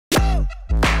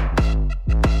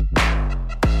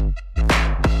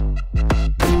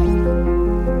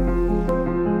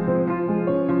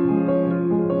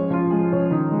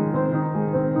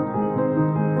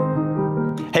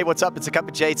what's up? It's a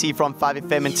Cuppa JT from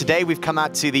 5FM, and today we've come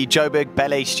out to the Joburg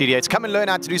Ballet studio to come and learn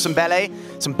how to do some ballet,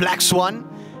 some Black Swan,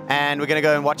 and we're going to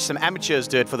go and watch some amateurs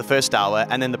do it for the first hour,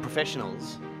 and then the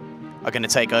professionals are going to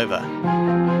take over.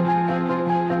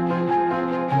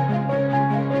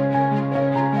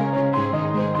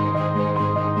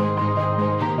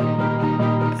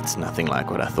 It's nothing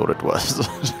like what I thought it was.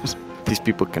 These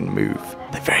people can move.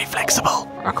 They're very flexible.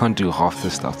 I can't do half the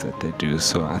stuff that they do,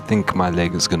 so I think my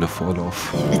leg is going to fall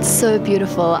off. It's so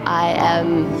beautiful. I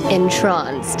am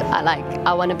entranced.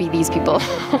 I want to be these people.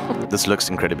 This looks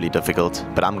incredibly difficult,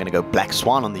 but I'm going to go Black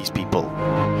Swan on these people.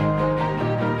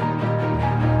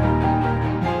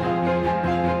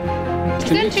 Nice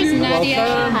to meet you. Nadia.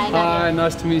 Welcome. Hi,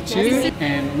 nice to meet you.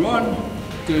 And Ron,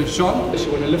 go Jean.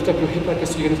 You want to lift up your hip like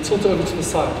this, so you're going to tilt over to the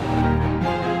side.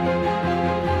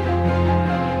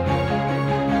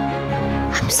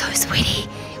 I'm so sweaty.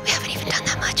 We haven't even done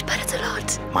that much, but it's a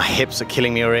lot. My hips are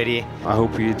killing me already. I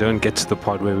hope we don't get to the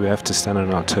part where we have to stand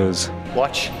on our toes.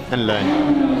 Watch and learn.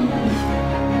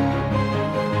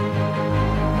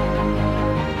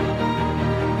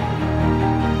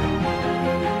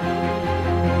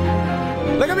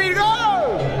 Look at me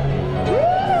go!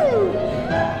 Woo!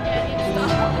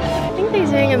 I think they're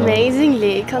doing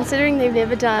amazingly, considering they've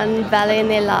never done ballet in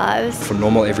their lives. For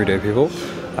normal everyday people,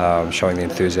 showing the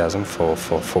enthusiasm for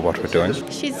what we're doing.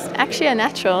 She's actually a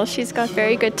natural. She's got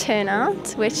very good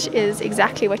turnout, which is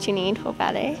exactly what you need for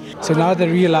ballet. So now they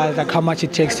realize how much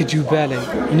it takes to do ballet.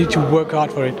 You need to work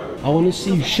hard for it. I want to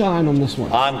see you shine on this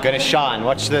one. I'm gonna shine.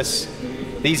 Watch this.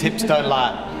 These hips don't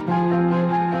lie.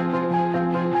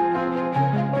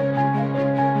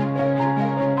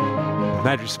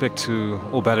 Mad respect to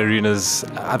all ballerinas,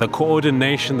 the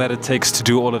coordination that it takes to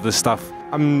do all of this stuff.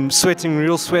 I'm sweating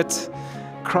real sweat,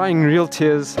 crying real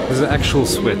tears. There's an actual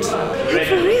sweat. For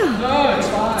real? No, it's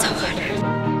fine. It's so hard.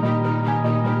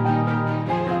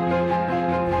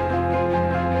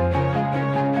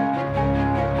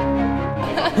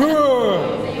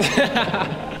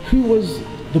 Who was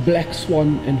the Black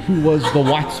Swan and who was the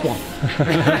White Swan?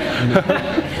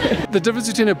 The difference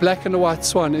between a black and a white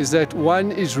swan is that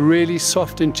one is really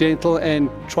soft and gentle and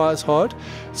tries hard.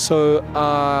 So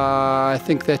I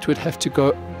think that would have to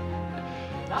go.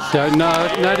 Yeah, no,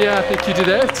 Nadia, I think you did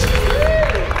that.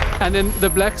 And then the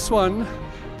black swan,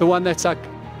 the one that's like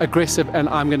aggressive and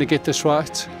I'm going to get this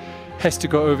right, has to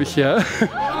go over here.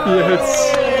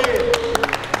 Yes.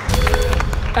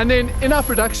 And then in our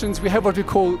productions, we have what we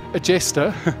call a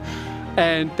jester,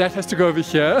 and that has to go over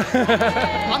here.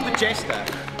 I'm the jester.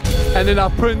 And then our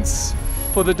prince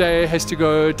for the day has to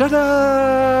go,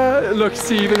 da-da! Look,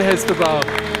 see, even has the bow.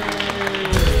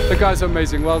 The guys are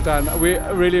amazing, well done. We're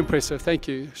really impressive, thank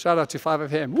you. Shout out to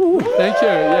 5FM. Woo, thank you,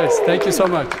 yes, thank you so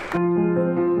much.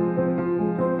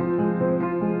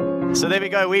 So there we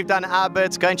go, we've done our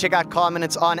bits. Go and check out Carmen.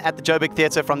 It's on at the Joburg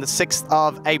Theatre from the 6th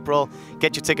of April.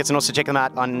 Get your tickets and also check them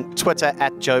out on Twitter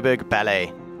at Joburg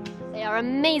Ballet. They are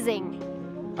amazing.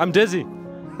 I'm dizzy.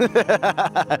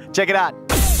 Check it out.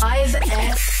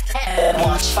 5FM.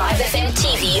 Watch 5FM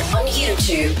TV on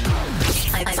YouTube.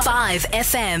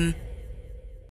 5FM.